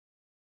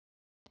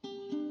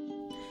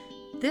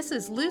This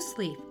is Loose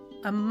Leaf,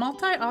 a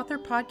multi-author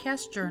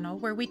podcast journal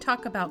where we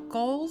talk about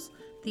goals,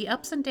 the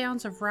ups and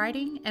downs of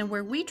writing, and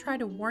where we try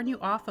to warn you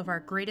off of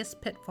our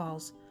greatest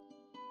pitfalls.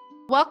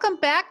 Welcome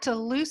back to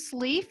Loose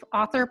Leaf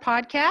Author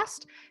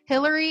Podcast.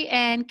 Hillary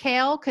and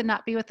Kale could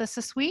not be with us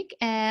this week,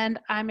 and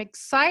I'm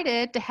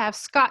excited to have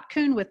Scott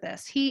Kuhn with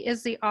us. He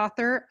is the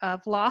author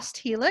of Lost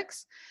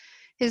Helix,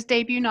 his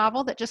debut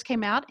novel that just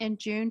came out in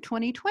June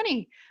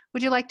 2020.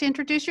 Would you like to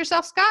introduce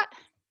yourself, Scott?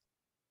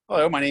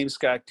 Hello, my name is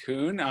Scott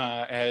Kuhn.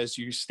 As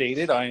you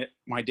stated,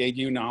 my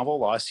debut novel,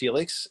 Lost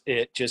Helix,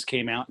 it just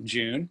came out in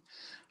June.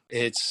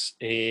 It's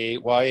a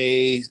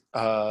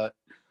YA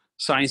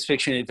science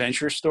fiction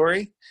adventure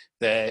story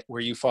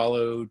where you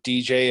follow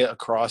DJ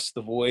across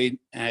the void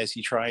as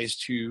he tries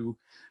to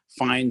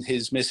find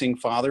his missing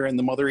father and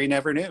the mother he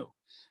never knew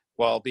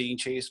while being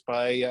chased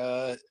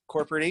by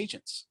corporate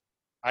agents.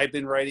 I've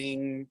been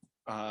writing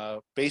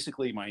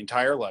basically my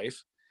entire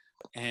life,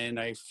 and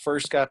I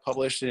first got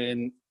published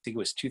in, I think it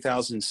was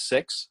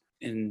 2006,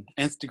 in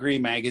Nth Degree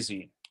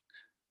magazine.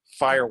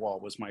 Firewall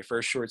was my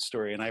first short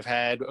story, and I've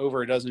had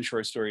over a dozen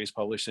short stories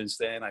published since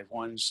then. I've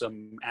won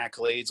some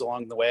accolades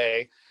along the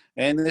way,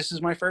 and this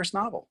is my first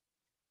novel.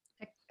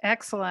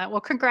 Excellent. Well,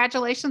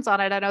 congratulations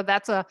on it. I know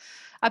that's a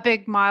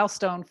big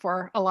milestone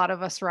for a lot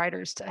of us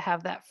writers to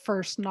have that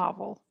first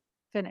novel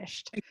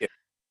finished. Thank you.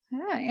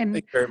 Yeah, and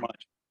Thank you very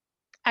much.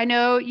 I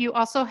know you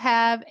also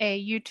have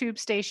a YouTube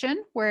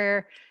station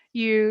where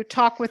you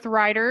talk with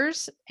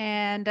writers,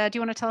 and do you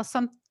want to tell us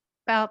something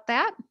about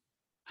that?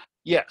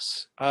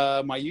 Yes.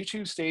 My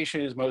YouTube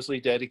station is mostly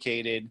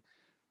dedicated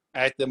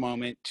at the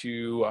moment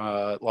to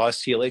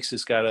Lost Helix.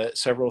 It's got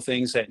several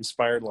things that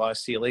inspired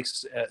Lost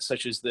Helix,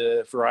 such as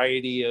the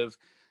variety of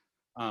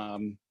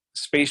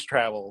space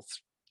travel,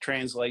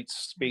 translates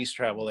space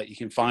travel that you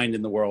can find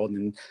in the world.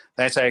 And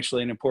that's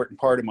actually an important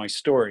part of my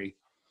story.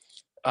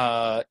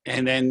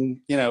 And then,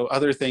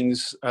 other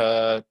things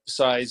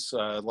besides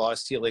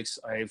Lost Helix,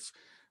 I've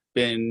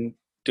been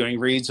doing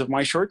reads of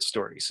my short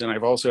stories. And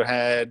I've also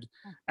had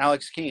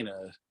Alex Kane,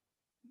 a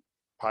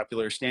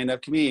popular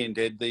stand-up comedian,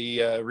 did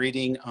the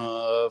reading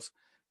of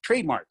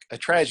Trademark, a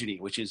Tragedy,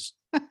 which is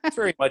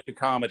very much a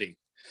comedy.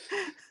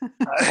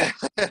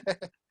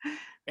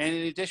 And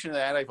in addition to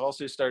that, I've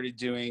also started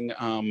doing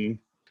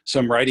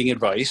some writing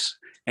advice.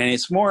 And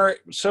it's more,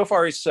 so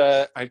far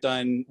I've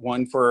done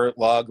one for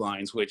log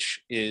lines,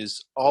 which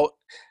is all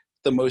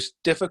the most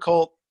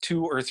difficult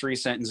 2 or 3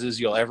 sentences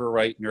you'll ever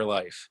write in your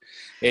life.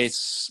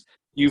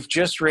 You've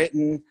just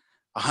written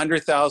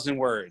 100,000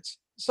 words.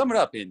 Sum it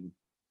up in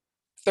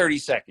 30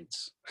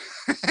 seconds.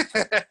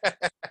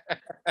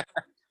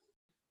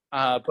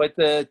 But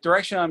the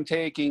direction I'm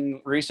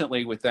taking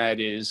recently with that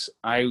is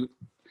I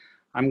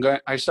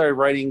started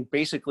writing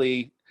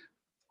basically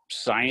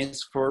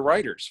science for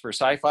writers, for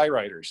sci-fi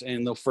writers.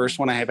 And the first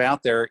one I have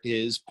out there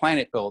is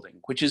planet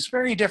building, which is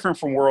very different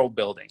from world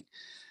building.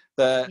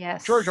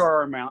 Yes. George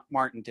R.R.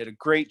 Martin did a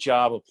great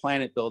job of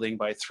planet building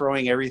by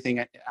throwing everything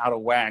out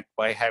of whack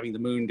by having the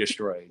moon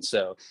destroyed.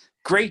 So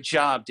great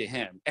job to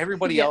him.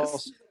 Everybody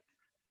else,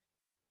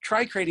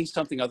 try creating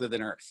something other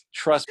than Earth.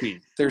 Trust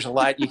me, there's a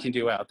lot you can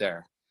do out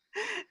there.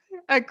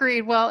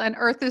 Agreed. Well, and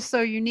Earth is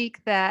so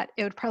unique that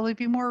it would probably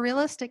be more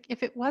realistic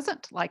if it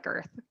wasn't like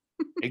Earth.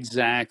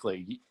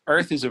 Exactly.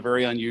 Earth is a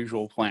very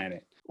unusual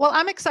planet. Well,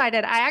 I'm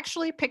excited. I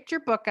actually picked your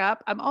book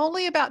up. I'm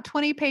only about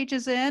 20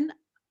 pages in,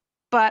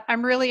 but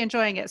I'm really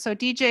enjoying it. So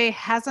DJ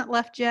hasn't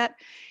left yet.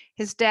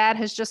 His dad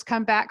has just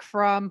come back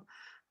from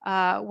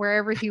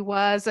wherever he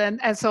was.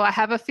 And so I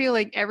have a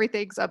feeling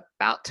everything's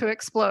about to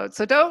explode.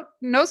 So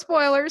no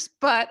spoilers,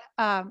 but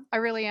I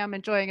really am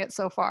enjoying it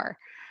so far.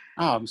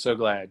 Oh, I'm so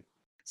glad.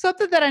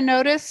 Something that I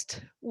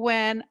noticed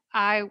when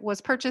I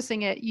was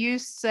purchasing it, you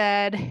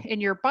said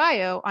in your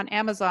bio on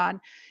Amazon,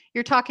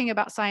 you're talking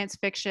about science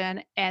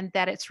fiction and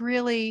that it's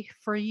really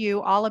for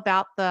you all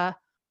about the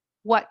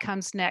what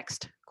comes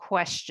next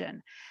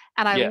question.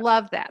 And I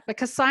love that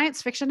because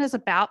science fiction is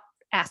about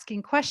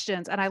asking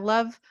questions. And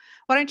why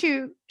don't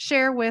you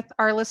share with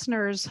our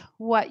listeners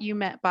what you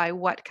meant by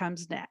what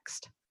comes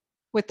next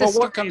with this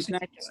story? What comes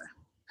next?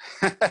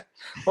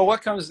 Well,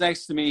 what comes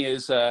next to me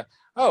is,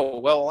 a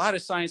lot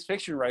of science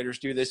fiction writers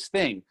do this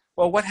thing.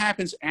 Well, what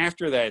happens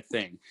after that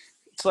thing?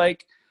 It's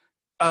like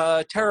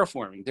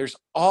terraforming. There's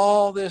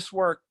all this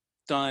work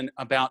done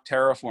about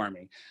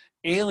terraforming.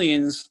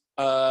 Aliens,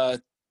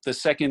 the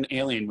second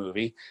Alien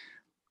movie,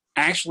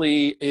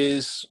 actually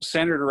is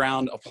centered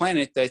around a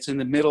planet that's in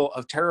the middle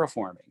of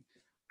terraforming.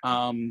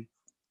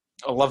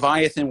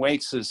 Leviathan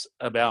Wakes is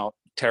about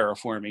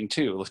terraforming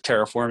too,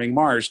 terraforming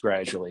Mars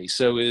gradually.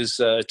 So is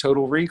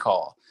Total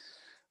Recall.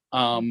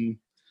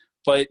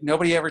 But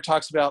nobody ever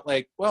talks about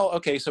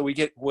so we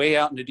get way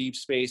out into deep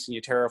space and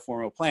you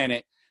terraform a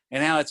planet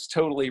and now it's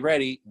totally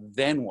ready.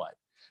 Then what?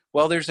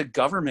 Well, there's a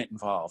government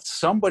involved.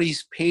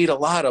 Somebody's paid a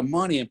lot of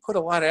money and put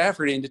a lot of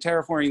effort into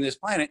terraforming this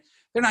planet.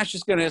 They're not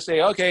just going to say,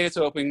 okay, it's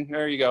open.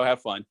 There you go.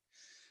 Have fun.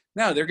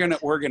 No, they're going to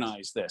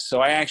organize this. So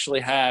I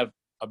actually have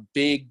a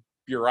big,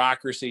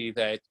 bureaucracy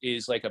that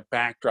is like a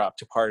backdrop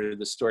to part of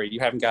the story. You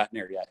haven't gotten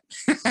there yet.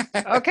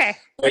 Okay.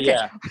 But okay.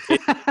 yeah,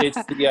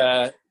 it's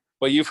the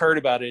well, you've heard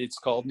about it. It's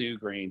called New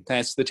Green.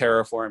 That's the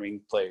terraforming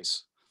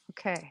place.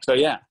 Okay. So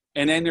yeah,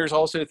 and then there's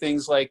also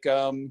things like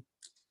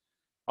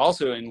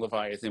also in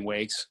Leviathan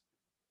Wakes,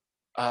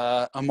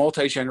 a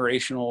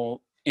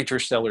multi-generational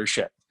interstellar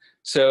ship.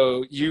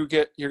 So you're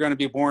going to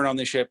be born on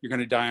the ship, you're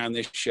going to die on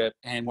this ship,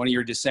 and one of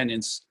your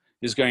descendants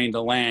is going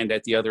to land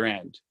at the other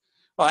end.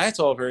 Well, that's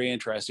all very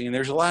interesting, and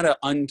there's a lot of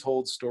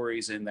untold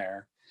stories in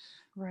there.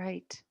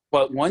 Right.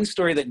 But one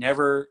story that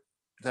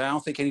I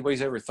don't think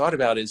anybody's ever thought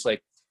about is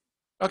like,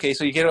 okay,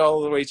 so you get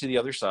all the way to the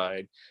other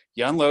side,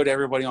 you unload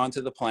everybody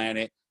onto the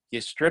planet, you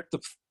strip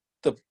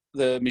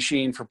the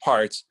machine for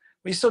parts,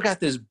 but you still got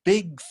this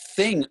big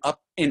thing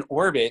up in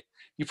orbit.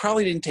 You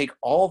probably didn't take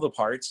all the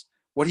parts.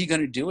 What are you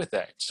going to do with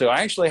that? So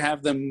I actually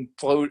have them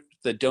float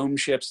the dome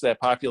ships that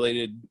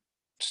populated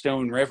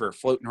Stone River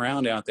floating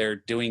around out there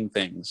doing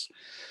things.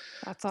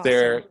 That's awesome.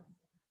 They're,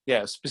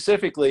 yeah,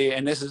 specifically,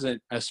 and this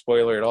isn't a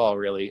spoiler at all,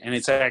 really, and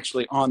it's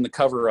actually on the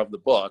cover of the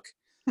book.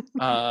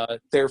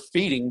 They're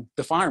feeding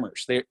the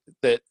farmers,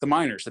 the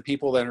miners, the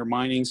people that are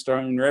mining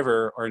Stone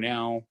River are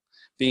now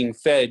being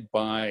fed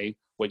by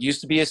what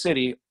used to be a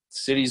city. The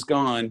city's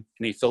gone,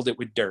 and he filled it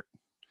with dirt.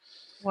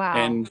 Wow.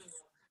 And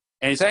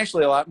it's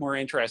actually a lot more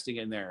interesting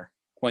in there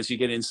once you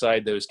get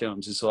inside those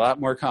domes. It's a lot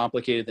more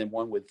complicated than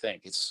one would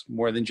think. It's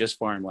more than just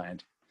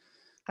farmland.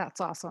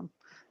 That's awesome.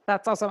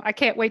 That's awesome. I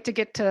can't wait to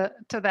get to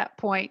that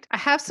point. I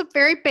have some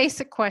very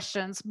basic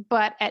questions,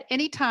 but at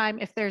any time,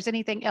 if there's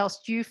anything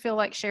else you feel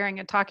like sharing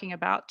and talking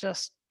about,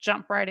 just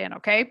jump right in,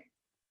 okay?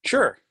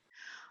 Sure.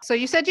 So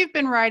you said you've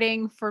been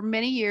writing for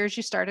many years.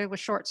 You started with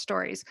short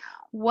stories.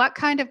 What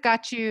kind of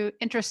got you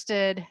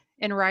interested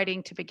in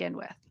writing to begin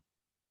with?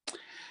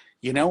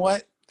 You know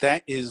what?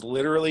 That is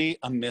literally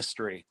a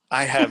mystery.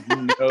 I have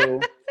no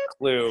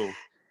clue.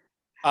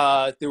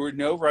 There were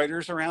no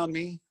writers around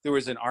me. There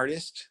was an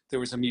artist, there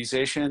was a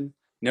musician,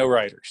 no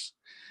writers.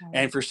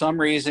 And for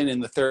some reason in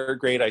the third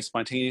grade, I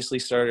spontaneously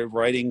started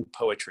writing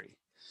poetry.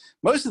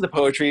 Most of the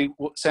poetry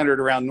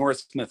centered around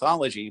Norse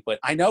mythology, but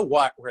I know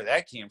where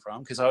that came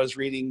from because I was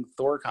reading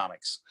Thor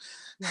comics.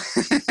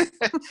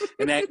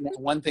 And that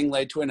one thing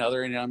led to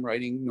another, and I'm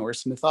writing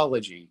Norse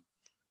mythology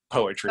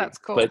poetry. That's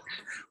cool.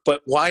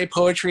 But why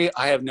poetry?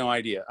 I have no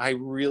idea.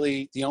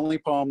 The only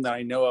poem that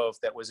I know of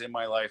that was in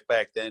my life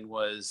back then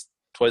was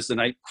 "'Twas the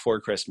Night Before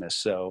Christmas."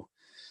 So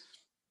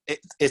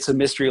it's a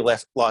mystery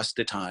lost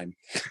to time.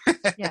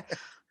 Yeah.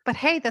 But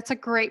hey, that's a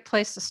great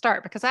place to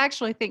start because I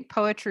actually think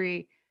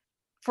poetry,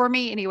 for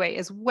me anyway,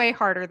 is way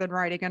harder than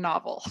writing a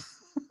novel.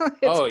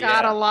 It's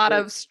got a lot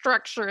of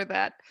structure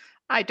that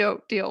I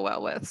don't deal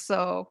well with.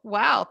 So,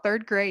 wow,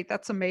 third grade,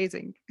 that's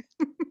amazing.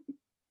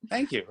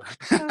 Thank you.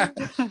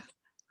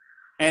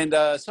 And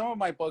some of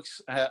my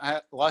books,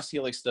 Lost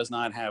Helix does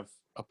not have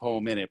a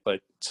poem in it, but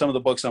some of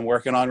the books I'm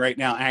working on right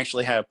now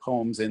actually have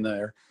poems in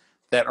there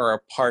that are a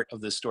part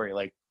of the story.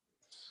 Like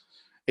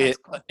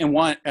Cool. And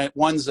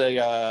one's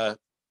a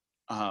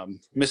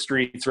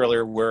mystery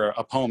thriller where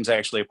a poem's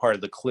actually a part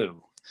of the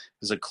clue.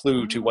 There's a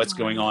clue to what's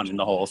going on in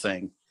the whole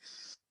thing.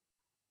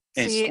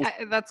 See,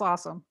 that's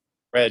awesome.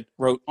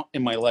 Wrote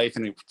in my life,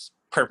 and it's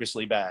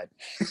purposely bad.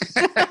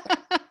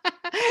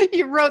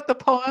 You wrote the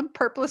poem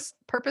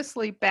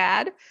purposely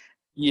bad?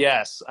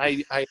 Yes,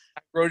 I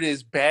wrote it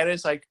as bad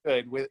as I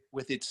could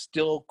with it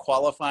still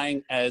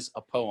qualifying as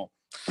a poem.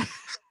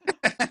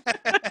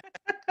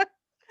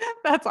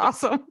 That's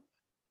awesome.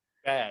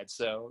 Bad,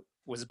 so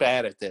was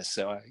bad at this,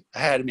 so I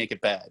had to make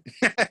it bad.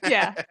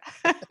 Yeah.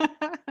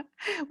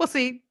 Well,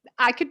 see,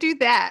 I could do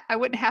that. I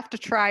wouldn't have to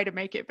try to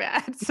make it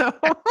bad. So,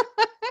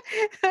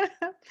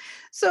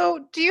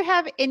 so do you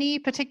have any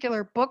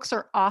particular books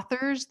or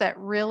authors that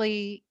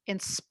really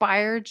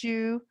inspired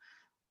you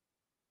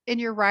in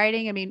your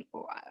writing? I mean,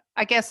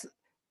 I guess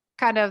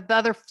kind of the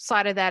other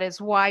side of that is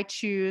why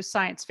choose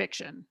science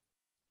fiction?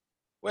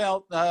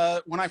 Well,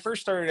 when I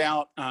first started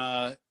out,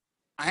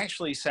 I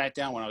actually sat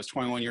down when I was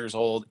 21 years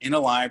old in a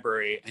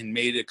library and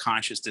made a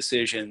conscious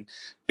decision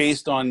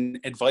based on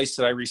advice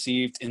that I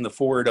received in the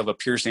foreword of a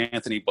Piers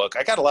Anthony book.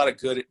 I got a lot of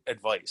good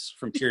advice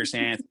from Piers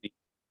Anthony.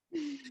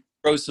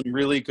 Wrote some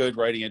really good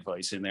writing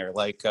advice in there,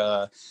 like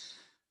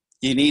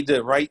you need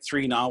to write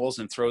 3 novels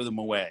and throw them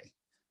away.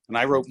 And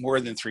I wrote more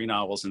than 3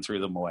 novels and threw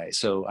them away,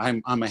 so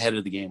I'm ahead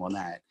of the game on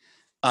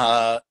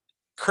that.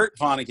 Kurt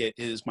Vonnegut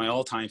is my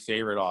all-time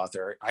favorite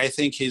author. I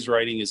think his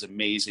writing is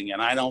amazing,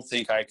 and I don't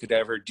think I could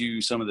ever do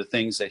some of the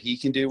things that he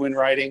can do in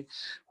writing,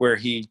 where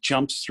he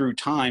jumps through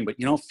time, but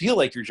you don't feel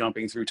like you're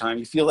jumping through time.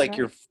 You feel like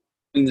you're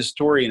in the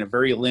story in a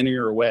very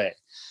linear way.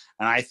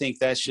 And I think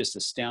that's just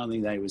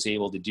astounding that he was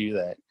able to do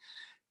that.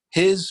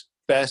 His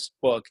best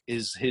book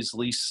is his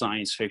least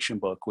science fiction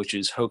book, which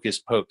is Hocus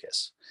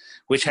Pocus,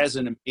 which has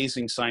an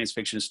amazing science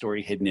fiction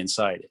story hidden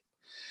inside it.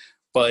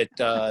 But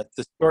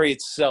the story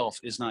itself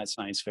is not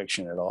science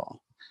fiction at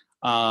all.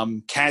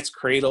 Cat's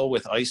Cradle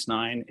with Ice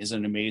Nine is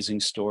an amazing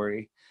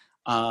story.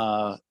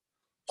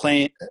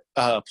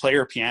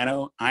 player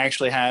piano. I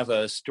actually have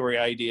a story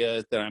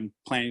idea that I'm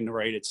planning to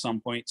write at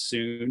some point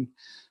soon.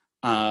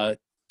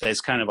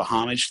 That's kind of a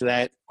homage to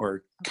that,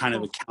 or kind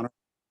of a counter to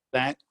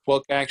that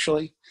book,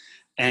 actually.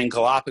 And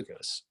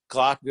Galapagos.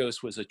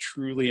 Galapagos was a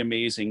truly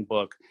amazing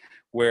book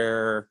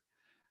where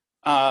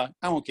I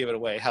won't give it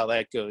away how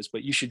that goes,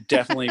 but you should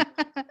definitely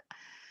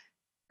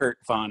Kurt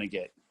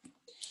Vonnegut.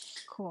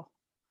 Cool.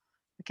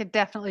 I could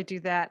definitely do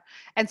that.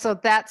 And so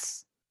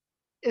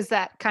is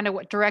that kind of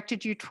what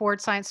directed you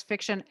towards science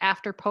fiction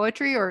after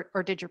poetry, or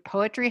did your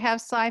poetry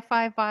have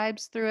sci-fi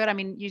vibes through it? I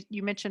mean,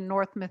 you mentioned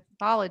Norse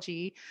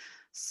mythology,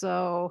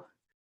 so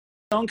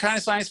Own kind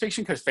of science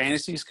fiction, because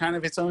fantasy is kind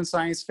of its own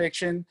science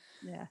fiction.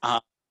 Yeah.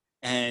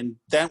 And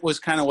that was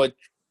kind of what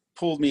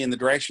pulled me in the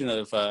direction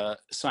of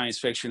science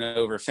fiction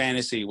over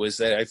fantasy, was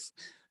that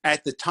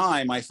at the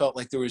time, I felt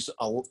like there was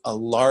a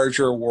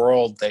larger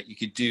world that you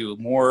could do,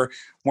 more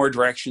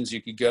directions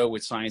you could go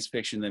with science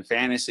fiction than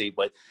fantasy.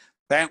 But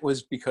that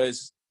was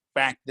because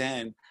back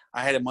then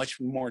I had a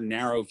much more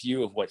narrow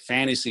view of what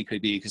fantasy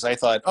could be, because I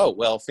thought, oh,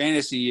 well,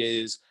 fantasy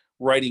is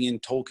writing in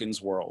Tolkien's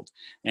world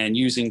and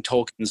using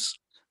Tolkien's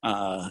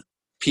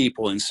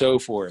people and so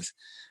forth.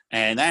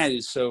 And that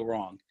is so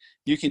wrong.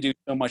 You can do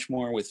so much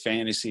more with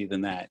fantasy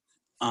than that.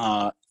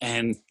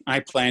 And I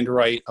plan to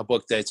write a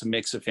book that's a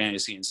mix of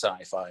fantasy and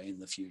sci-fi in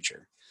the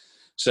future.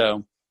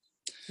 So,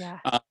 yeah.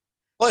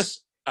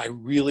 Plus, I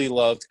really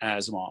loved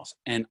Asimov,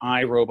 and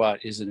I, Robot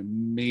is an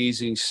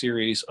amazing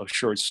series of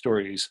short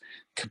stories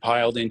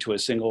compiled into a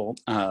single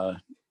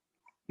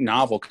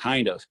novel,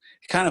 kind of.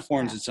 It kind of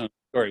forms its own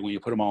story when you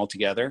put them all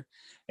together.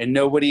 And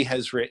nobody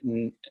has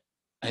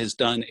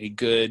done a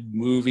good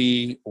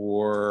movie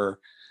or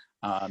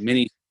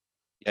mini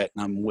yet,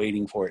 and I'm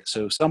waiting for it.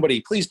 So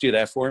somebody, please do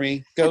that for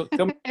me. Go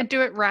and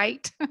do it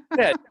right.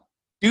 Yeah,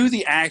 do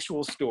the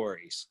actual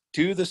stories.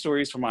 Do the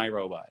stories for My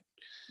Robot.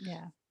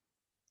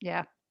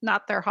 Yeah.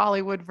 Not their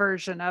Hollywood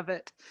version of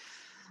it.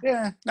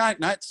 Yeah,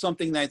 not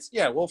something that's,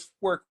 we'll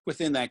work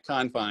within that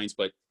confines,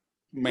 but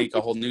make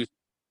a whole new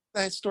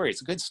that story.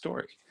 It's a good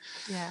story.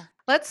 Yeah.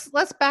 Let's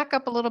back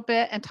up a little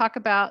bit and talk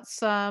about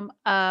some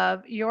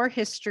of your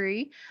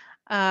history,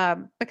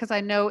 because I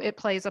know it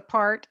plays a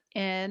part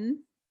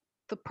in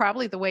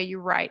probably the way you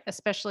write,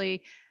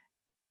 especially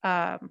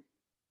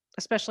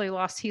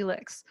Lost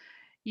Helix.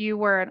 You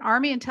were an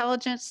Army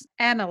intelligence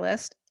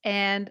analyst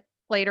and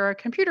later a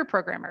computer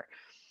programmer.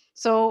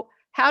 So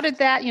how did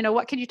that,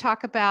 what can you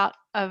talk about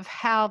of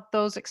how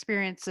those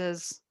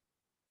experiences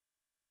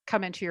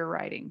come into your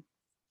writing?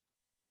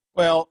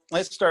 Well,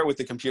 let's start with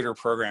the computer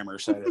programmer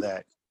side of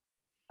that.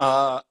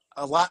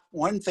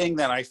 One thing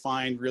that I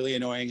find really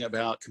annoying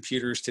about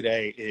computers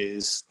today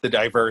is the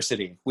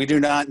diversity. We do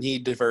not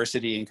need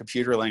diversity in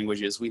computer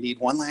languages. We need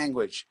one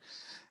language.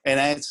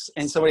 And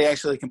somebody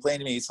actually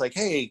complained to me. It's like,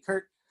 hey,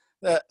 Kurt,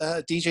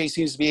 DJ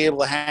seems to be able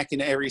to hack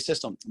into every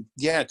system.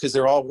 Yeah, because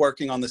they're all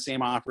working on the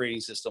same operating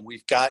system.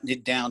 We've gotten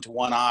it down to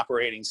one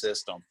operating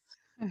system.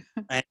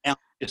 And now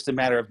it's just a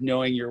matter of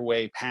knowing your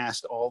way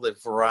past all the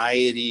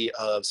variety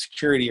of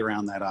security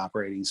around that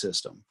operating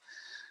system.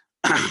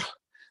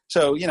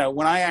 So,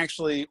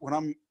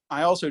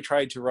 I also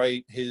tried to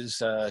write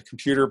his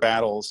computer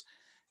battles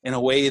in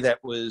a way that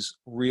was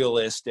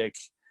realistic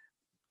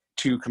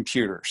to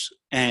computers,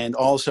 and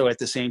also at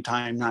the same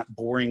time not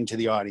boring to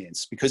the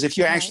audience, because if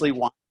you actually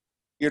watch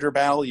a computer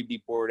battle, you'd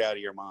be bored out of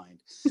your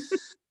mind.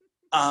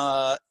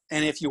 And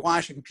if you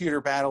watch a computer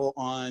battle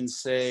on,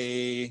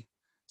 say,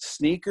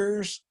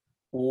 Sneakers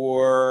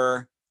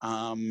or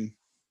I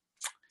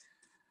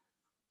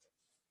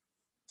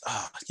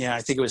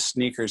think it was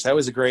Sneakers, that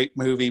was a great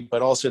movie,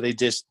 but also they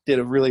just did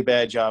a really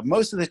bad job.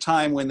 Most of the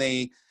time when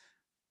they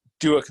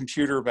do a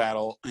computer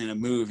battle in a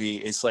movie,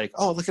 it's like,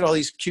 oh, look at all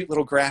these cute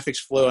little graphics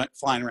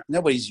flying around.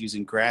 Nobody's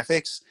using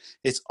graphics.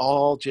 It's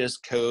all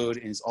just code,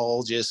 and it's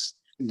all just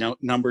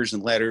numbers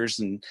and letters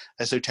and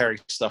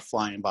esoteric stuff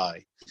flying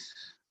by.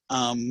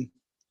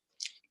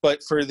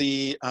 But for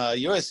the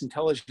U.S.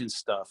 intelligence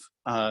stuff,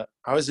 I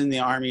was in the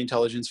Army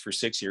intelligence for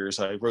 6 years.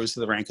 I rose to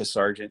the rank of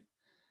sergeant.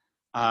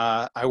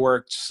 I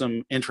worked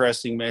some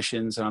interesting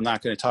missions, and I'm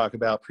not going to talk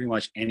about pretty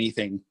much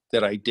anything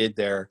that I did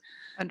there.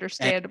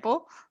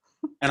 Understandable.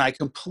 And I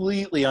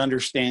completely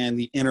understand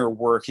the inner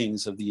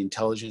workings of the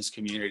intelligence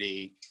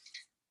community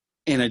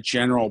in a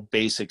general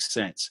basic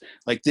sense.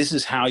 Like, this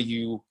is how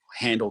you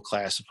handle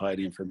classified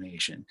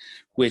information,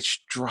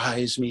 which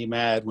drives me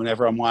mad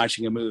whenever I'm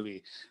watching a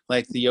movie.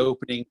 Like the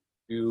opening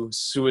to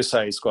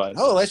Suicide Squad.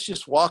 Oh, let's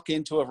just walk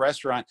into a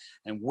restaurant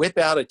and whip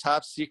out a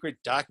top secret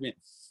document,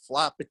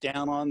 flop it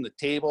down on the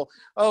table.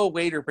 Oh,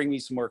 waiter, bring me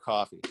some more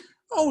coffee.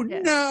 Oh,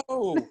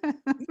 no.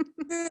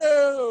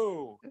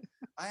 No.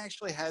 I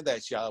actually had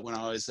that job when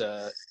I was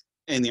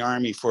in the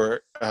Army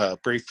for a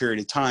brief period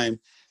of time,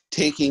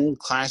 taking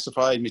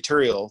classified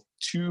material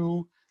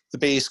to the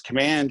base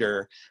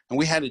commander, and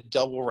we had to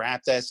double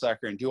wrap that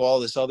sucker and do all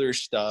this other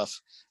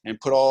stuff and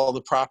put all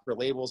the proper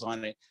labels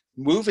on it,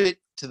 move it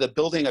to the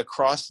building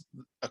across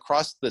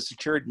the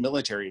secured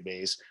military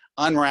base,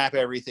 unwrap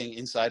everything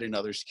inside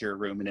another secure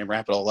room, and then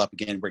wrap it all up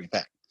again and bring it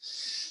back.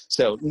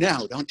 So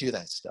no, don't do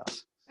that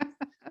stuff.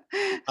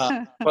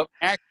 But my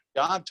actual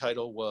job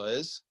title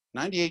was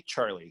 98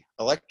 Charlie,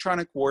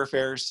 Electronic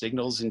Warfare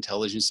Signals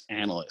Intelligence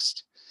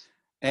Analyst.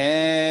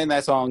 And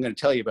that's all I'm going to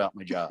tell you about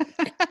my job.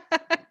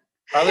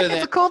 Other than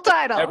it's a cool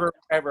title.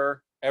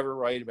 ever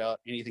write about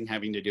anything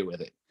having to do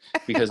with it,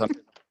 because I'm.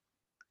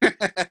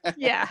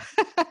 Yeah.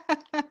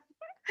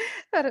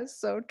 That is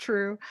so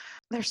true.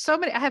 There's so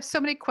many. I have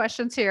so many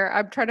questions here.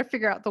 I'm trying to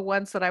figure out the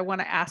ones that I want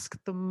to ask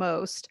the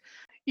most.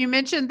 You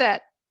mentioned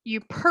that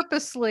you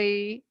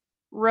purposely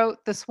wrote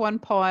this one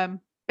poem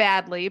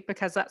badly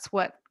because that's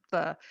what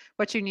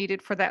you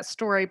needed for that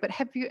story. But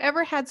have you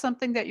ever had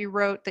something that you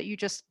wrote that you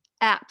just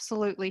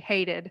absolutely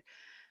hated?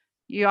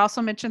 You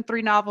also mentioned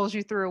 3 novels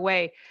you threw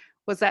away.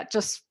 Was that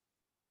just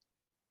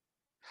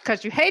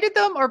because you hated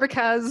them, or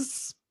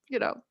because,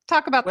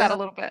 talk about that a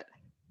little bit?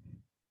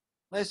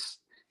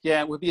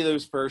 It would be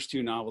those first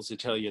 2 novels, to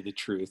tell you the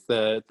truth.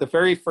 The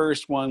very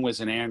first one was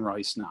an Anne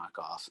Rice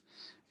knockoff,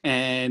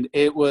 and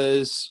it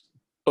was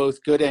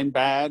both good and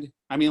bad.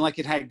 I mean, like,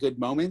 it had good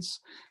moments,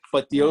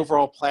 but the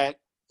overall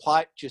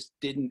plot just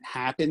didn't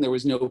happen. There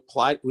was no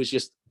plot. It was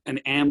just an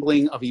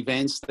ambling of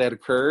events that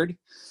occurred.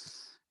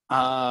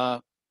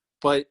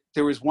 But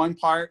there was one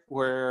part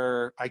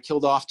where I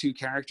killed off 2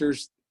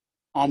 characters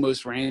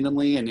almost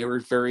randomly, and they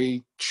were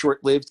very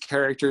short-lived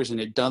characters and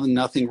had done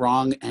nothing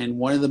wrong. And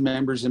one of the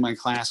members in my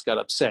class got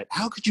upset.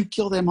 How could you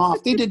kill them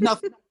off? They did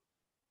nothing.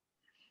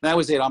 That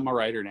was it. I'm a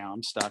writer now.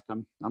 I'm stuck.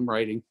 I'm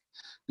writing.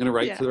 I'm going to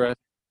write for the rest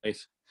of my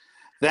life.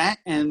 That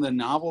and the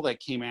novel that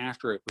came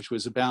after it, which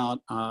was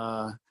about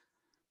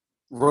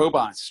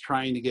robots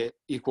trying to get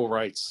equal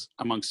rights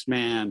amongst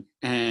man,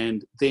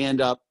 and they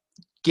end up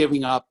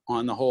giving up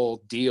on the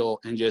whole deal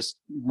and just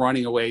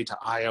running away to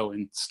Io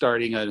and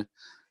starting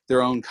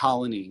their own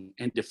colony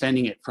and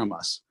defending it from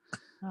us.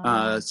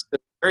 It's a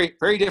very,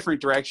 very different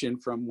direction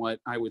from what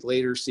I would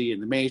later see in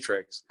The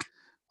Matrix.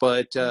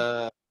 But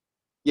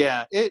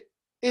it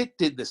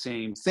did the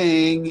same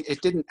thing.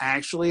 It didn't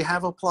actually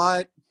have a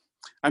plot.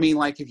 I mean,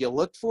 like, if you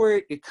looked for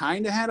it, it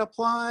kind of had a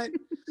plot.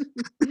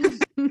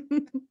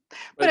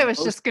 But it was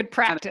just good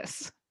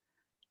practice.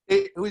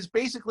 It was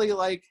basically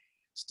like,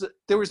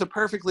 there was a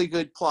perfectly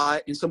good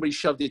plot and somebody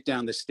shoved it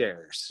down the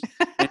stairs.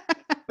 And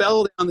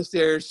fell down the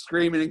stairs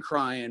screaming and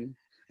crying,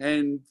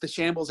 and the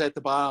shambles at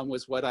the bottom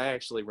was what I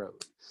actually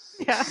wrote.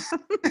 Yeah.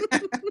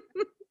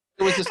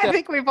 I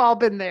think we've all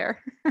been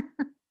there.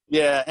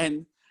 Yeah,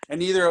 and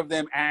neither of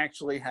them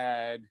actually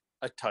had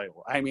a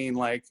title. I mean,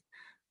 like,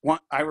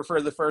 I refer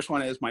to the first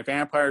one as my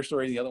vampire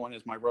story, and the other one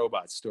is my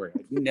robot story.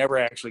 I never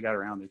actually got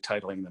around to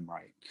titling them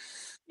right.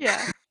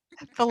 Yeah.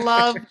 The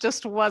love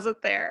just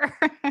wasn't there.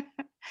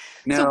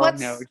 No,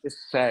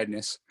 just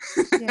sadness.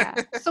 Yeah.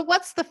 So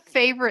what's the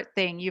favorite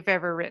thing you've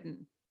ever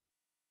written?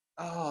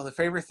 Oh, the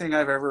favorite thing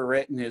I've ever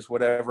written is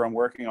whatever I'm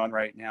working on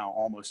right now,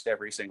 almost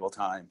every single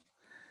time.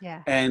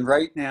 Yeah. And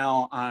right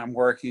now I'm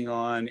working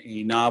on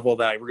a novel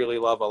that I really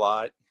love a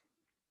lot.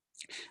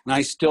 And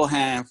I still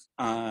have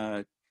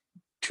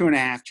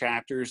 2.5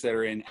 chapters that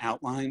are in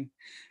outline.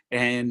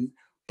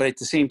 But at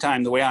the same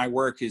time, the way I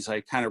work is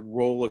I kind of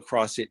roll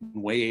across it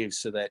in waves,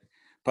 so that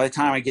by the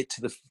time I get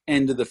to the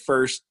end of the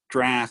first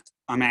draft,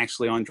 I'm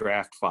actually on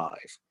draft 5.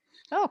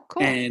 Oh,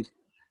 cool. And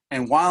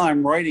while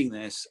I'm writing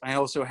this, I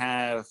also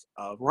have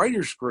a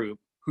writers group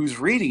who's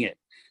reading it.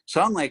 So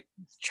I'm like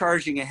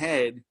charging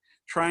ahead,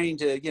 trying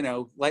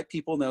to, let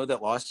people know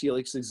that Lost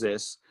Helix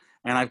exists.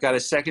 And I've got a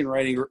second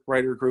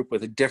writer group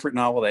with a different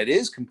novel that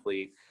is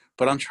complete,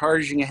 but I'm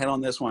charging ahead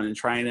on this one and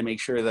trying to make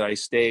sure that I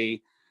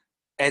stay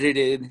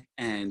edited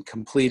and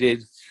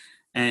completed.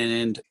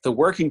 And the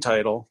working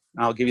title,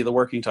 I'll give you the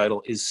working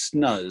title, is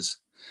Snuzz.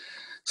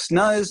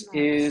 Snuzz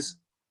is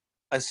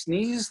a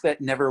sneeze that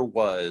never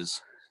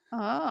was.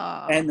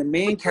 Oh. And the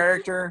main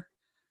character,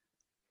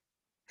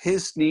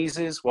 his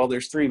sneezes, well,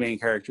 there's 3 main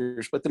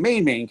characters, but the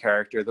main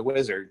character, the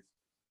wizard,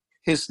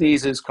 his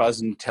sneezes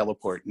cause him to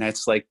teleport. And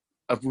that's like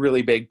a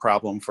really big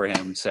problem for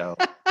him. So,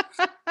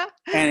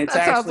 and it's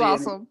that actually,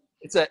 sounds awesome.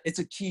 It's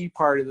a key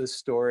part of the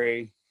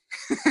story.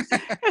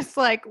 It's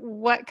like,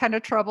 what kind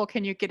of trouble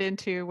can you get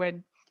into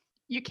when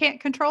you can't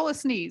control a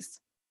sneeze?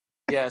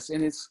 Yes,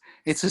 and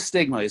it's a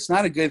stigma. It's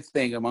not a good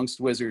thing amongst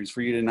wizards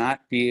for you to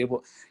not be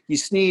able. You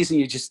sneeze and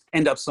you just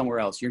end up somewhere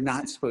else. You're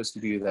not supposed to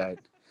do that.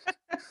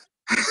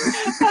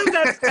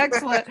 That's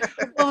excellent.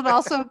 Will it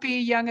also be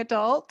young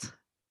adult?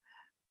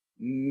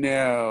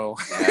 No.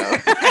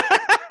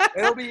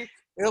 It'll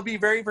be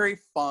very, very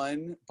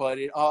fun, but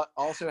it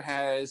also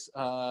has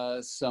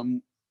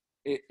some.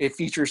 It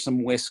features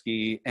some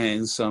whiskey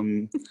and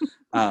some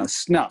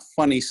snuff,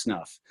 funny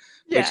snuff,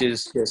 which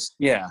is just,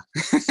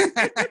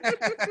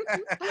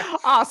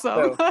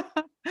 awesome.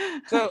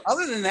 So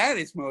other than that,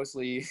 it's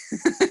mostly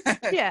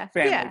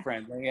family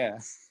friendly. Yeah.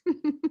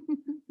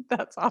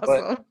 That's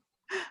awesome. But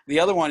the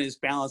other one is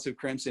Balance of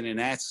Crimson, and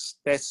that's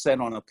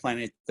set on a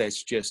planet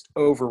that's just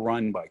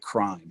overrun by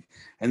crime.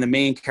 And the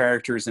main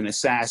character is an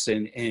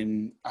assassin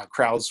in a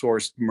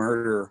crowdsourced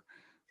murder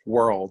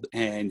world,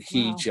 and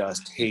he Wow.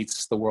 just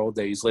hates the world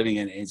that he's living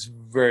in. It's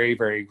very,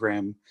 very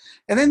grim.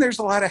 And then there's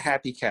a lot of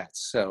happy cats.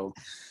 So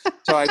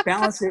I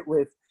balance it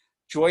with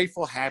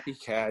joyful, happy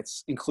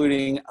cats,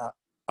 including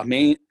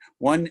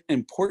one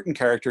important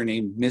character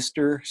named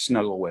Mr.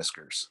 Snuggle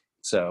Whiskers.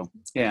 So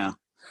yeah,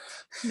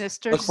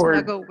 Mr. look forward.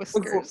 Snuggle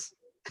Whiskers.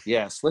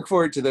 Yes, look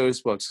forward to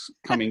those books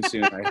coming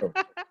soon, I hope.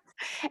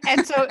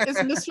 And so is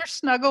Mr.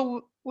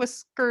 Snuggle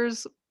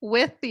Whiskers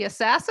with the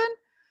assassin?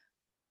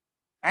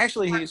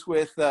 Actually, he's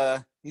with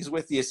the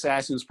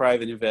assassin's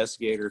private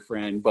investigator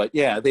friend, but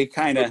yeah, they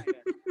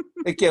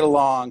get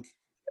along.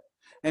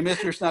 And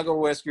Mr. Snuggle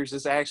Whiskers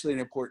is actually an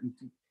important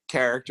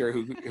character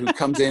who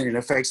comes in and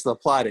affects the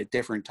plot at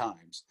different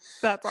times.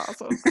 That's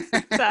awesome.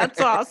 That's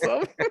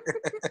awesome.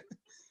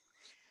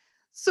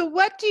 So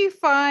what do you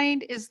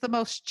find is the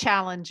most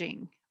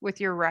challenging with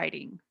your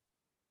writing?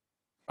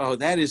 Oh,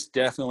 that is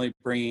definitely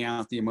bringing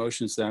out the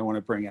emotions that I want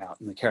to bring out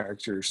in the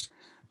characters.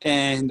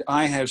 And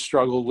I have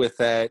struggled with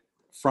that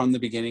from the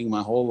beginning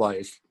my whole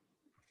life.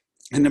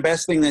 And the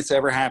best thing that's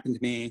ever happened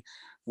to me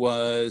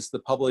was the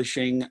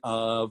publishing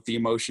of The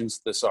Emotions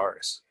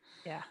Thesaurus.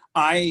 Yeah.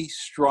 I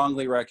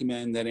strongly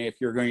recommend that if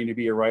you're going to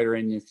be a writer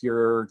and if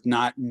you're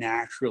not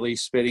naturally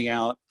spitting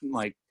out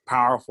like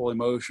powerful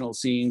emotional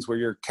scenes where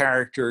your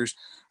characters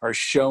are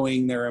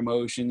showing their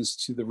emotions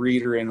to the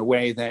reader in a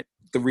way that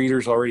the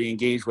reader's already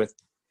engaged with,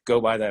 go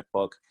buy that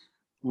book.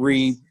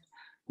 Read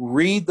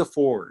the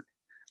foreword.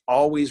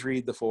 Always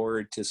read the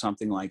foreword to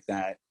something like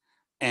that.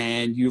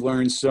 And you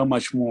learn so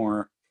much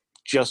more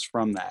just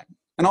from that.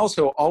 And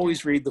also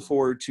always read the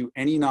foreword to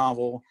any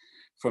novel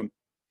from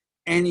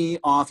any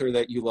author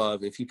that you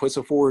love. If he puts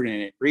a foreword in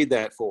it, read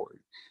that foreword.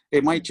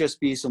 It might just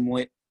be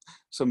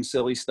some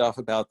silly stuff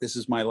about this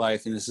is my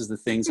life and this is the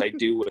things I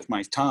do with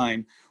my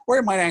time, or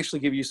it might actually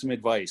give you some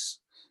advice.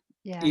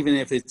 Yeah. Even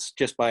if it's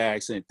just by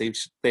accident,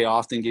 they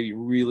often give you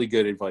really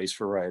good advice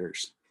for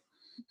writers.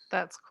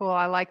 That's cool.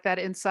 I like that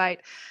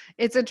insight.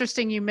 It's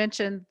interesting you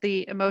mentioned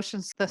The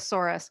Emotions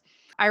Thesaurus.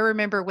 I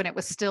remember when it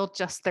was still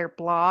just their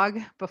blog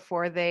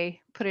before they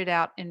put it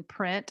out in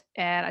print.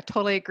 And I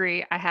totally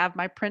agree. I have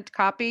my print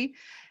copy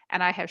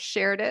and I have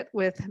shared it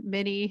with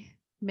many,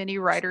 many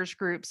writers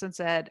groups and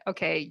said,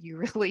 okay,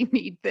 you really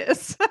need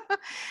this.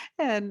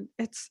 And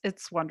it's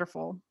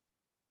wonderful.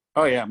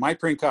 Oh yeah, my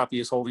print copy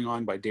is holding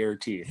on by bare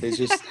teeth.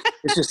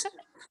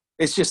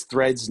 It's just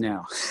threads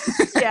now.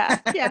 Yeah.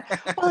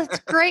 Well, it's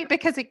great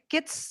because it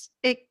gets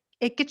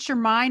your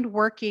mind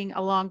working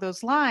along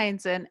those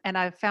lines, and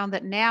I've found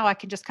that now I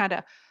can just kind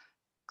of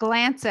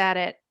glance at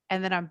it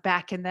and then I'm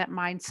back in that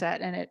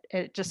mindset, and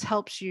it just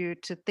helps you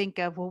to think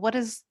of, well, what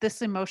does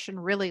this emotion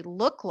really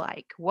look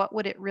like? What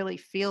would it really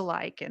feel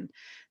like? And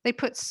they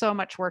put so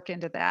much work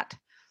into that.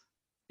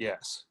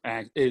 Yes,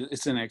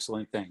 it's an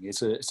excellent thing.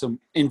 It's an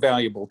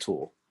invaluable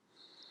tool.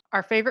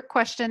 Our favorite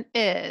question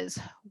is,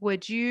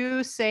 would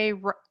you say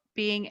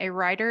being a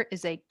writer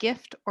is a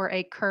gift or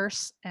a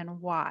curse, and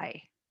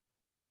why?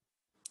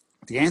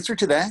 The answer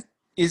to that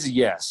is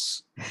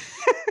yes.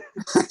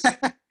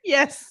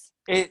 Yes.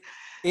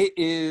 It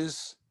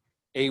is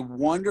a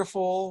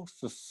wonderful,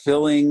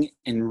 fulfilling,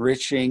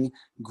 enriching,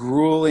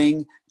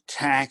 grueling,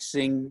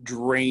 taxing,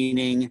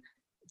 draining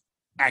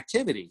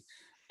activity.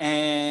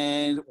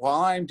 And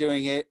while I'm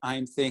doing it,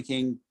 I'm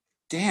thinking,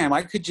 damn,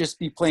 I could just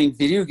be playing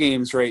video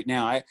games right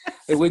now.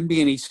 There wouldn't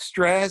be any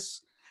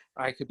stress.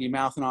 I could be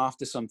mouthing off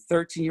to some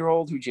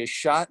 13-year-old who just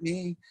shot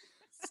me.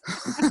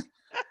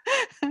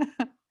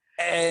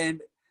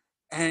 and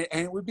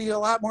it would be a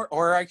lot more,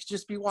 or I could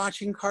just be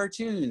watching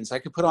cartoons. I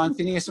could put on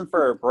Phineas and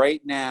Ferb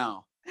right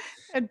now.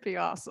 It'd be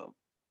awesome.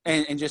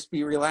 And just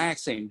be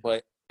relaxing.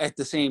 But at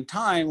the same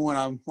time, when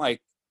I'm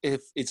like,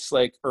 if it's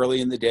like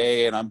early in the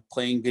day and I'm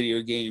playing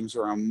video games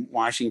or I'm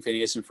watching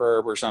Phineas and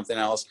Ferb or something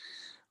else,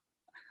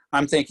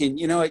 I'm thinking,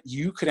 you know what,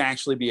 you could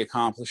actually be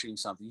accomplishing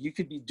something. You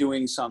could be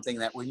doing something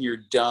that when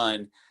you're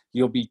done,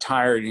 you'll be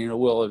tired and it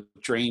will have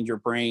drained your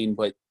brain,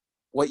 but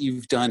what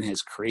you've done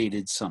has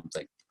created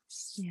something.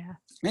 Yeah.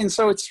 And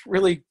so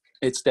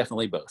it's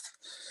definitely both.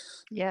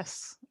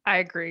 Yes, I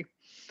agree.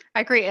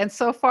 And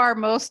so far,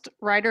 most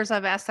writers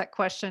I've asked that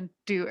question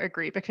do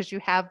agree, because you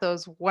have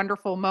those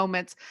wonderful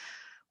moments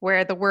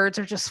where the words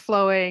are just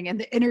flowing and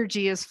the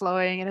energy is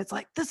flowing and it's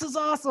like, this is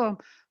awesome.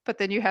 But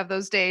then you have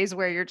those days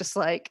where you're just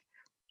like,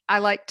 I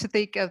like to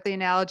think of the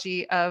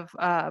analogy of,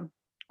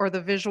 or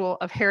the visual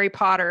of Harry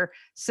Potter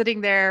sitting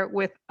there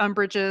with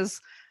Umbridge's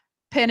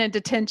pen in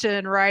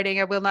detention writing,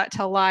 I will not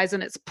tell lies,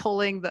 and it's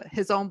pulling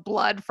his own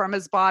blood from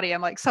his body.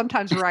 I'm like,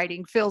 sometimes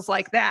writing feels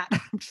like that.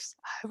 I'm just,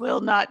 I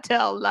will not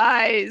tell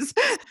lies.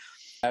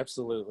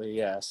 Absolutely,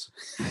 yes.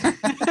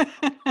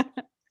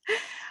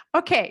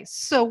 Okay,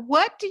 so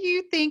what do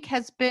you think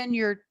has been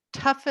your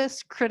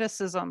toughest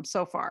criticism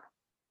so far?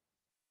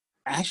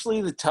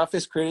 Actually, the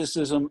toughest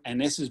criticism, and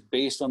this is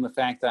based on the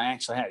fact that I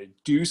actually had to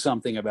do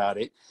something about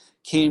it,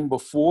 came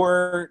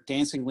before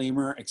Dancing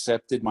Lemur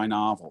accepted my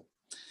novel.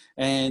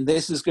 And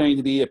this is going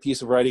to be a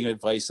piece of writing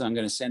advice that I'm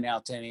going to send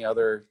out to any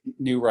other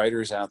new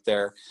writers out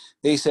there.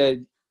 They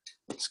said,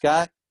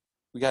 Scott,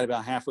 we got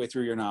about halfway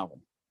through your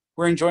novel.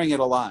 we're enjoying it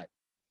a lot,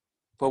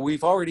 but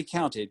we've already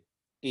counted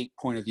 8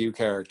 point of view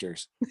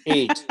characters.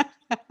 8.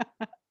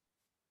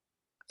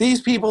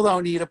 These people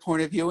don't need a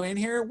point of view in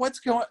here. What's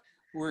going?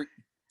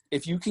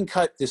 If you can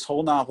cut this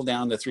whole novel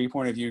down to 3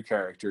 point of view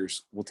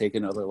characters, we'll take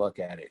another look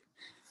at it.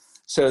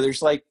 So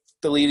there's like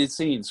deleted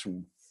scenes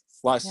from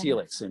Lost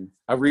Helix and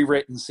a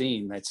rewritten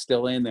scene that's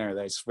still in there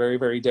that's very,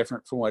 very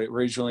different from what it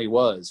originally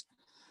was.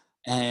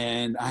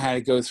 And I had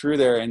to go through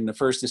there, and the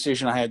first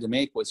decision I had to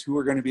make was who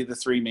are going to be the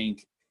 3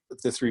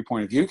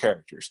 point of view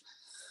characters.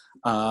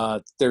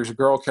 There's a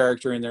girl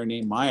character in there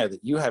named Maya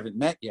that you haven't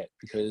met yet,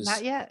 because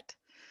not yet.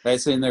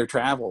 That's in their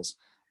travels.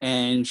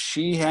 And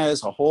she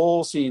has a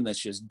whole scene that's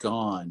just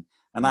gone.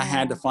 And I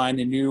had to find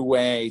a new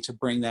way to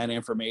bring that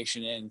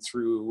information in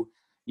through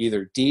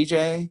either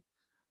DJ,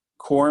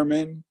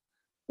 Corman,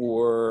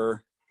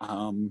 or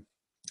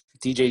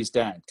DJ's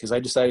dad, because I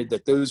decided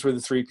that those were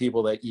the 3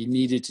 people that you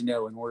needed to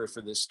know in order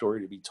for this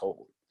story to be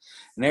told.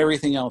 And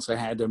everything else, I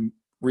had to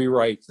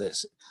rewrite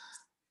this.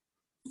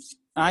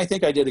 I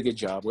think I did a good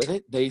job with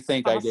it. They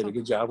think awesome. I did a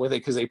good job with it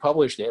because they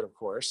published it, of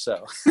course.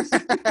 So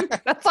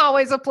that's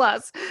always a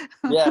plus.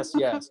 Yes.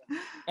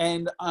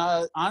 And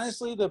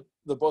honestly,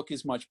 the book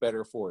is much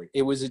better for it.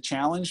 It was a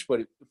challenge,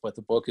 but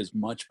the book is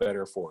much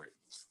better for it.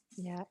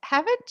 Yeah.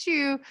 Haven't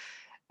you,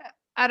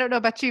 I don't know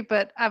about you,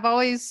 but I've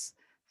always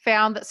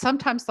found that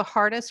sometimes the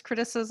hardest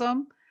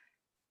criticism,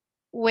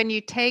 when you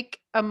take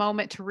a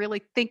moment to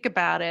really think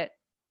about it,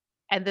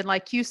 and then,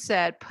 like you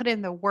said, put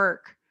in the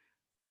work,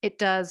 it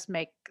does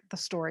make the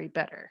story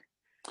better.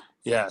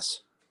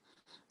 Yes.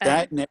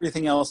 That and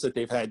everything else that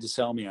they've had to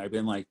sell me, I've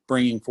been like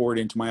bringing forward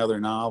into my other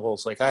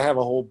novels. Like I have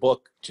a whole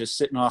book just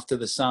sitting off to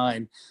the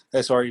side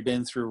that's already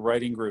been through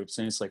writing groups.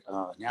 And it's like,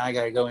 oh, now I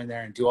got to go in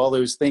there and do all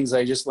those things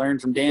I just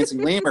learned from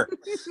Dancing Lemur.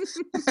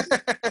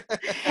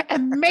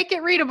 And make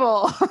it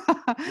readable.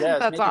 Yes,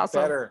 that's awesome.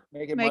 It better.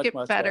 Make it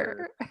much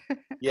better.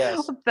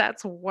 Yes.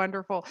 That's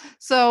wonderful.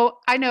 So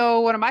I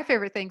know one of my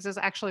favorite things is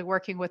actually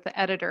working with the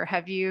editor.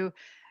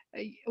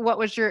 What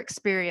was your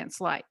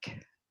experience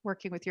like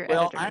working with your editor?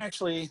 Well, I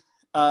actually...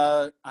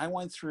 I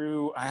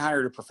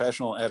hired a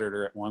professional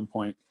editor at one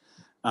point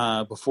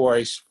before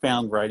I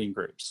found writing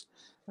groups.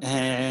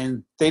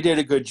 And they did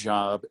a good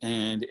job.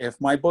 And if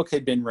my book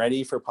had been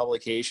ready for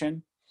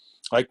publication,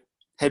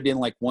 had been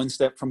like 1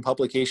 step from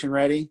publication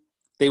ready,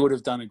 they would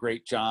have done a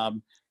great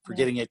job for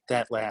getting it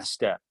that last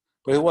step.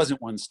 But it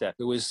wasn't 1 step.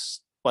 It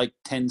was like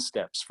 10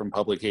 steps from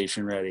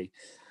publication ready.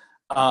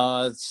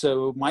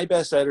 So my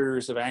best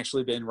editors have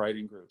actually been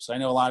writing groups. I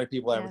know a lot of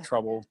people have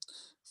trouble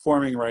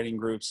forming writing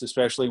groups,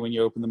 especially when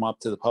you open them up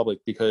to the public,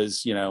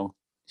 because you're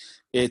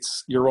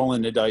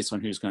rolling the dice on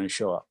who's going to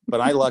show up.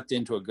 But I lucked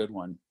into a good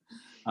one.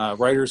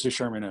 Writers of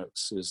Sherman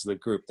Oaks is the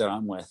group that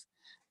I'm with,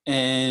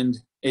 and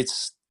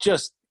it's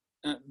just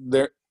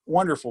they're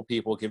wonderful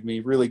people, give me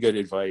really good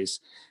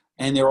advice,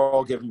 and they're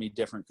all giving me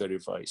different good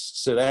advice.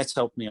 So that's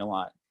helped me a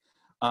lot.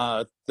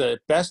 The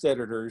best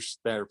editors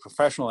that are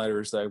professional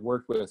editors that I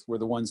worked with were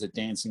the ones at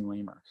Dancing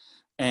Lemur.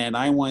 And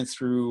I went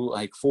through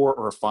like 4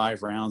 or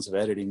 5 rounds of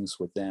editings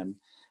with them.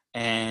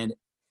 And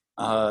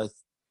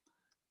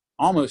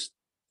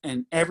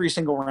and every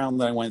single round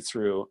that I went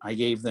through, I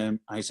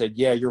said,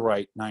 yeah, you're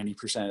right,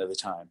 90% of the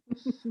time,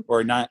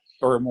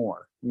 or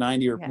more,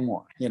 90 or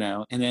more,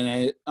 And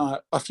then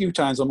a few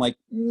times I'm like,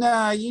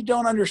 nah, you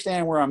don't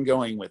understand where I'm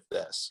going with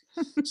this.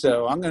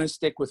 So I'm going to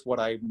stick with what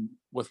I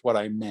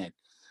meant.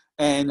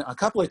 And a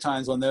couple of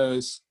times on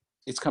those,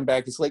 it's come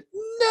back, it's like,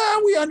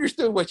 no, we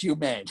understood what you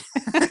meant.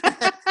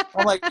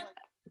 I'm like,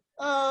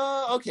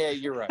 okay,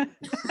 you're right.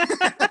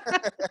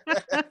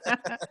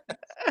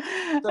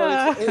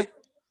 So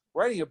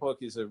writing a book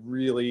is a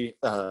really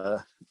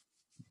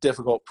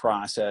difficult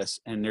process,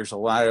 and there's a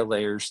lot of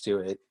layers to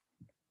it.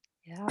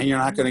 Yeah. And you're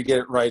not going to get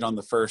it right on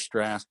the first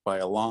draft by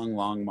a long,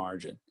 long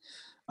margin.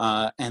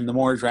 And the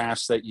more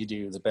drafts that you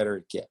do, the better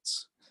it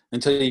gets,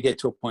 until you get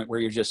to a point where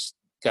you just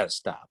got to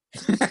stop.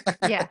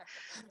 Yeah.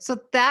 So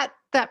that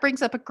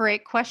brings up a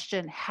great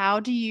question. How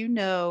do you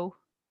know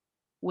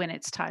when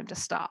it's time to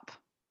stop?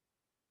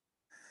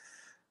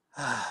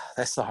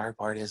 That's the hard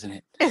part, isn't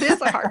it? It is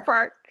a hard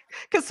part,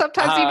 because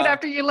sometimes even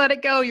after you let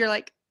it go, you're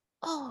like,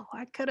 oh,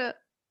 I could have.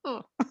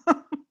 Oh.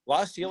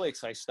 Lost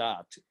Helix, I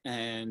stopped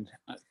and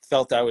I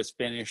felt I was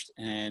finished,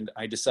 and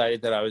I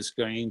decided that I was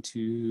going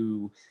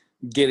to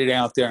get it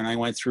out there, and I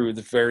went through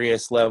the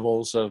various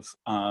levels of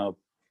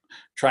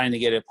trying to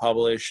get it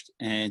published,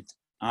 and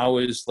I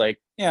was like,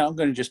 I'm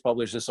going to just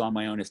publish this on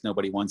my own if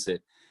nobody wants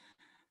it.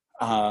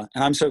 And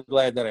I'm so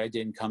glad that I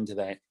didn't come to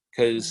that,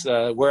 because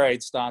where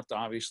I'd stopped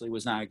obviously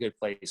was not a good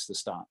place to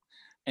stop.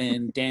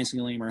 And Dancing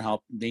Lemur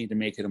helped me to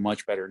make it a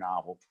much better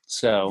novel.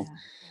 So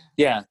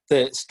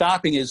the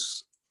stopping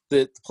is,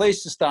 the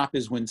place to stop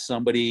is when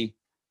somebody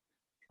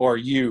or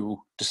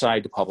you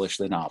decide to publish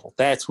the novel.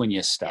 That's when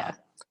you stop.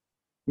 Yeah.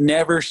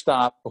 Never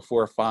stop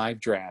before 5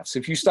 drafts.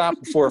 If you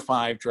stop before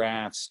 5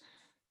 drafts,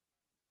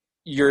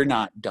 you're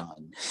not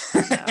done.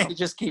 No,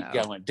 just keep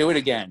going. Do it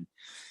again.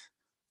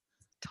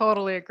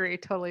 Totally agree.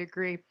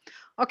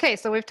 Okay,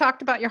 so we've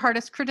talked about your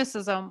hardest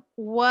criticism.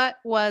 What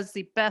was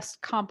the best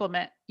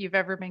compliment you've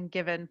ever been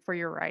given for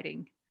your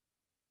writing?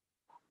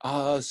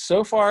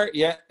 So far,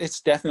 yeah, it's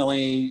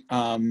definitely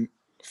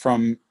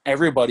from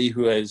everybody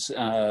who has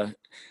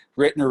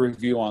written a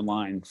review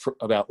online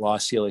about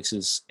Lost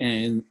Helixes,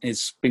 and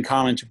it's been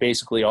common to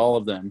basically all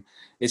of them.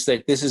 It's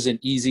that this is an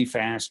easy,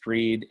 fast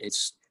read.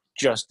 It's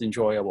just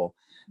enjoyable,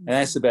 and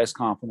that's the best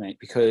compliment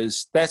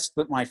because that's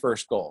my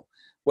first goal.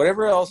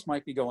 Whatever else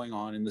might be going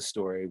on in the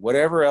story,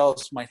 whatever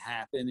else might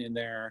happen in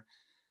there,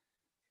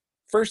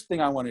 first thing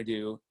I want to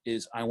do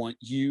is I want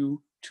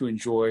you to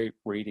enjoy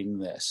reading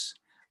this.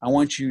 I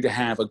want you to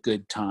have a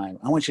good time.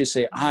 I want you to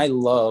say, I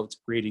loved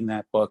reading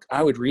that book.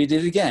 I would read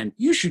it again.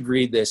 You should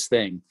read this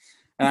thing.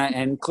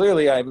 And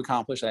clearly I've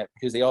accomplished that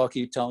because they all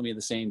keep telling me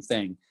the same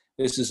thing.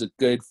 This is a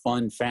good,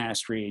 fun,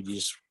 fast read. You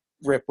just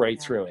rip right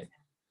through it.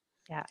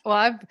 Yeah.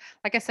 Well,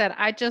 like I said,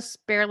 I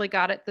just barely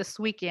got it this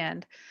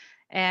weekend,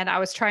 and I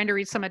was trying to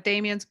read some of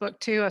Damien's book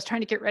too. I was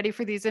trying to get ready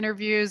for these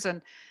interviews,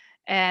 and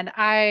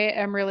I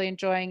am really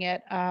enjoying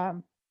it.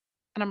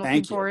 And I'm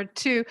looking forward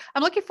to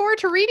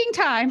reading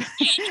time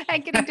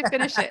and getting to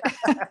finish it.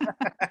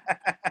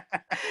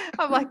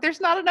 I'm like, there's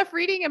not enough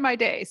reading in my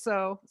day.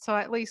 So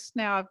at least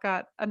now I've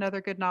got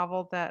another good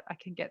novel that I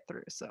can get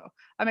through. So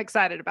I'm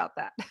excited about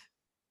that.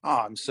 Oh,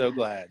 I'm so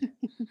glad.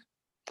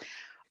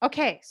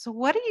 Okay. So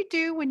what do you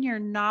do when you're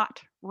not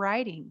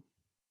writing?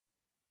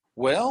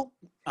 Well,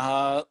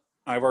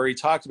 I've already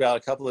talked about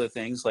a couple of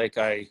things. Like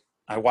I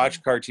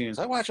watch cartoons.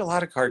 I watch a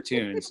lot of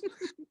cartoons.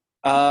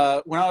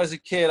 When I was a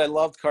kid, I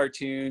loved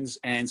cartoons,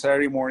 and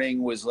Saturday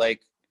morning was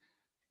like,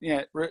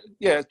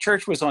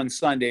 church was on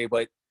Sunday,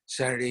 but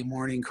Saturday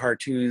morning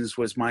cartoons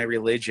was my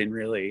religion,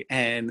 really.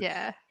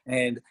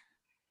 And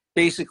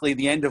basically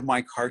the end of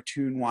my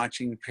cartoon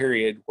watching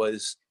period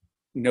was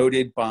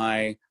noted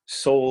by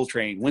Soul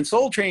Train. When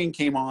Soul Train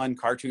came on,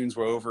 cartoons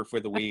were over for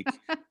the week.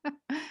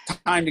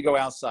 Time to go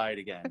outside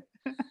again.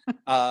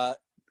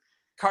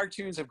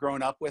 Cartoons have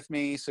grown up with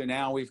me, so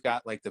now we've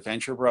got like the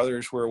Venture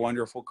Brothers were a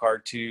wonderful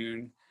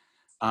cartoon.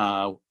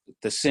 The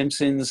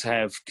Simpsons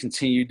have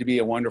continued to be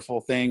a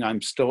wonderful thing. I'm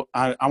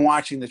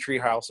watching the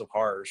Treehouse of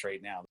Horrors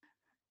right now.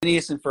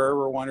 Phineas and Ferb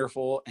were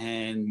wonderful,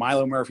 and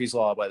Milo Murphy's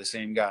Law by the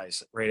same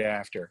guys right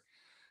after.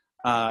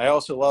 I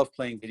also love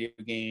playing video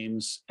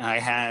games. I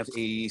have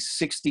a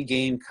 60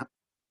 game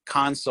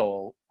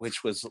console,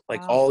 which was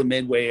like all the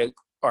Midway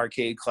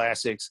arcade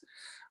classics.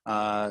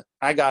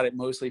 I got it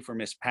mostly for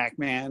Miss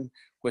Pac-Man,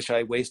 which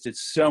I wasted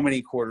so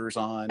many quarters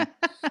on.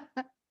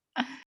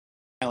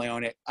 I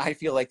own it. I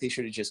feel like they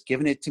should have just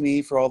given it to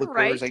me for all the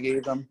quarters I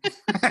gave them.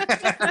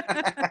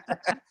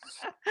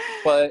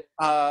 But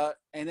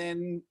and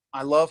then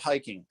I love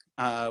hiking.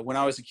 When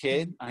I was a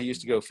kid, I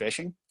used to go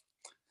fishing.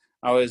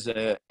 I was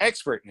an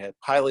expert at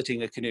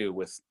piloting a canoe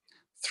with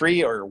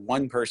 3 or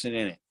 1 person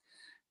in it.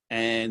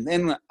 And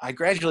then I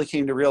gradually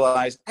came to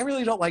realize I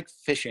really don't like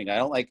fishing. I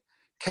don't like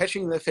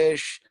catching the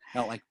fish. I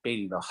don't like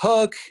baiting the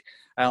hook.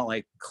 I don't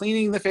like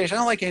cleaning the fish. I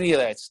don't like any of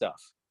that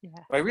stuff. Yeah.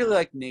 But I really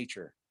like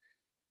nature.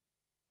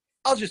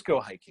 I'll just go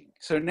hiking.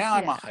 So now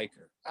I'm a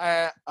hiker.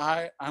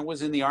 I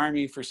was in the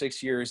Army for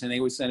 6 years, and they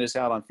would send us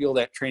out on field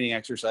training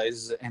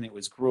exercises, and it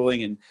was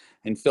grueling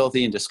and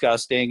filthy and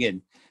disgusting.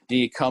 And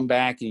you come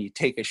back and you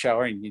take a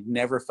shower, and you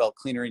never felt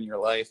cleaner in your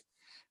life.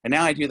 And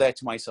now I do that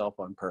to myself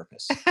on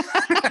purpose.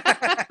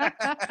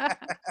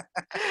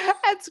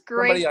 That's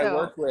great. Somebody I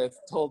work with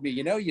told me,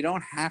 you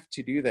don't have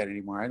to do that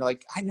anymore. I'm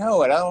like, I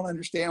know it. I don't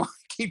understand why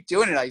I keep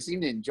doing it. I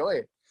seem to enjoy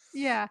it.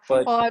 Yeah.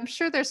 But, well, I'm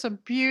sure there's some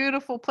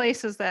beautiful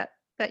places that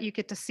you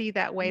get to see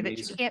that way that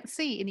you can't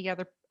see any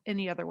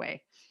other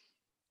way.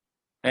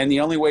 And the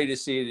only way to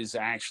see it is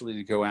actually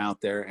to go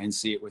out there and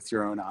see it with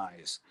your own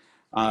eyes.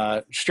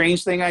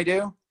 Strange thing I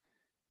do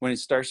when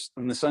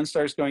the sun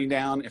starts going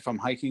down, if I'm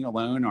hiking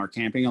alone or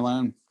camping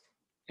alone,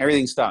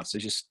 everything stops. I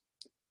just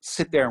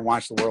sit there and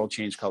watch the world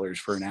change colors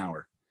for an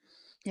hour.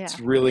 Yeah.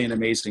 It's really an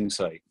amazing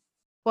sight.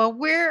 Well,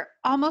 we're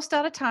almost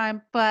out of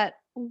time, but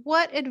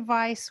what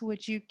advice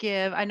would you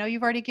give? I know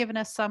you've already given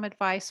us some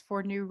advice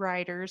for new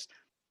writers,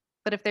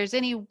 but if there's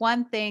any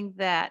one thing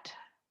that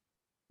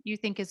you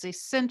think is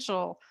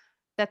essential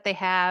that they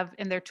have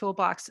in their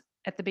toolbox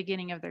at the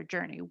beginning of their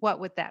journey,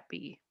 what would that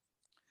be?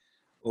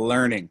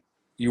 Learning.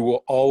 You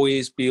will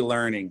always be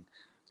learning.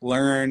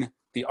 Learn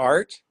the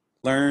art,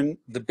 learn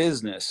the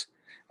business,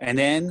 and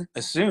then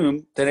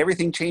assume that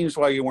everything changed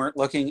while you weren't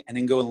looking, and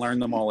then go and learn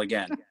them all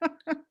again.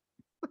 That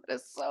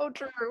is so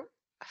true.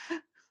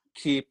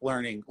 Keep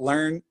learning.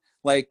 Learn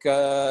what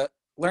the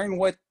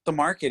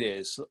market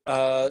is.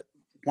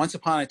 Once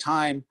upon a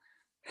time,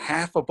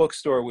 half a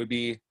bookstore would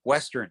be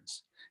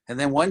Westerns. And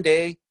then one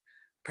day,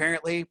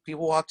 apparently,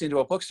 people walked into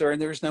a bookstore and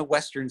there was no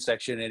Western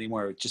section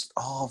anymore. It just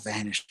all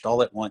vanished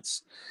all at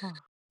once. Huh.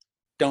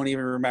 Don't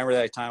even remember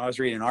that time. I was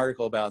reading an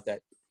article about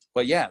that.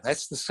 But yeah,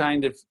 that's the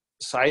kind of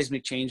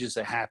seismic changes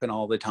that happen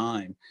all the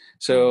time.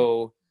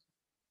 So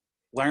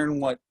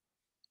learn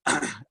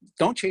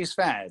don't chase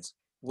fads.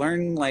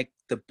 Learn like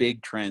the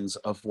big trends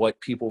of what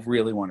people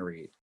really want to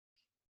read.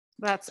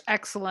 That's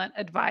excellent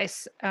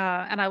advice.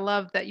 And I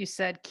love that you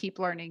said keep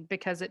learning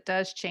because it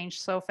does change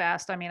so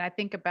fast. I mean, I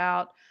think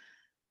about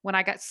when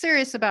I got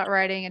serious about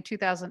writing in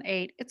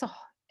 2008, it's a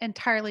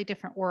entirely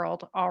different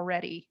world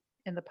already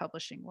in the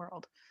publishing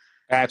world.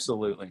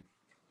 Absolutely.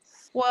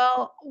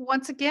 Well,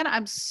 once again,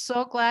 I'm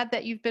so glad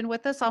that you've been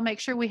with us. I'll make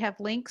sure we have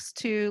links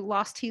to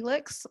Lost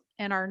Helix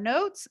in our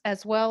notes,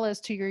 as well as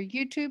to your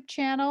YouTube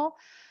channel.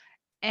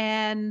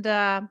 And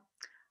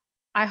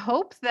I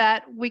hope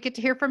that we get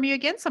to hear from you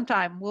again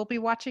sometime. We'll be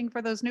watching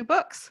for those new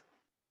books.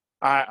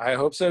 I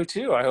hope so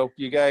too. I hope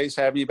you guys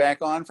have me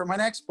back on for my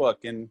next book,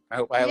 and I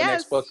hope I have a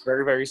next book Yes.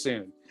 very, very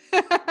soon.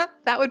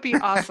 That would be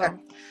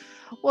awesome.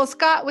 Well,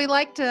 Scott, we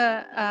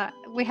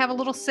have a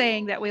little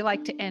saying that we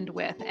like to end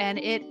with, and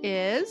it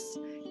is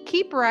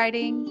keep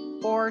writing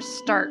or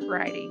start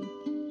writing.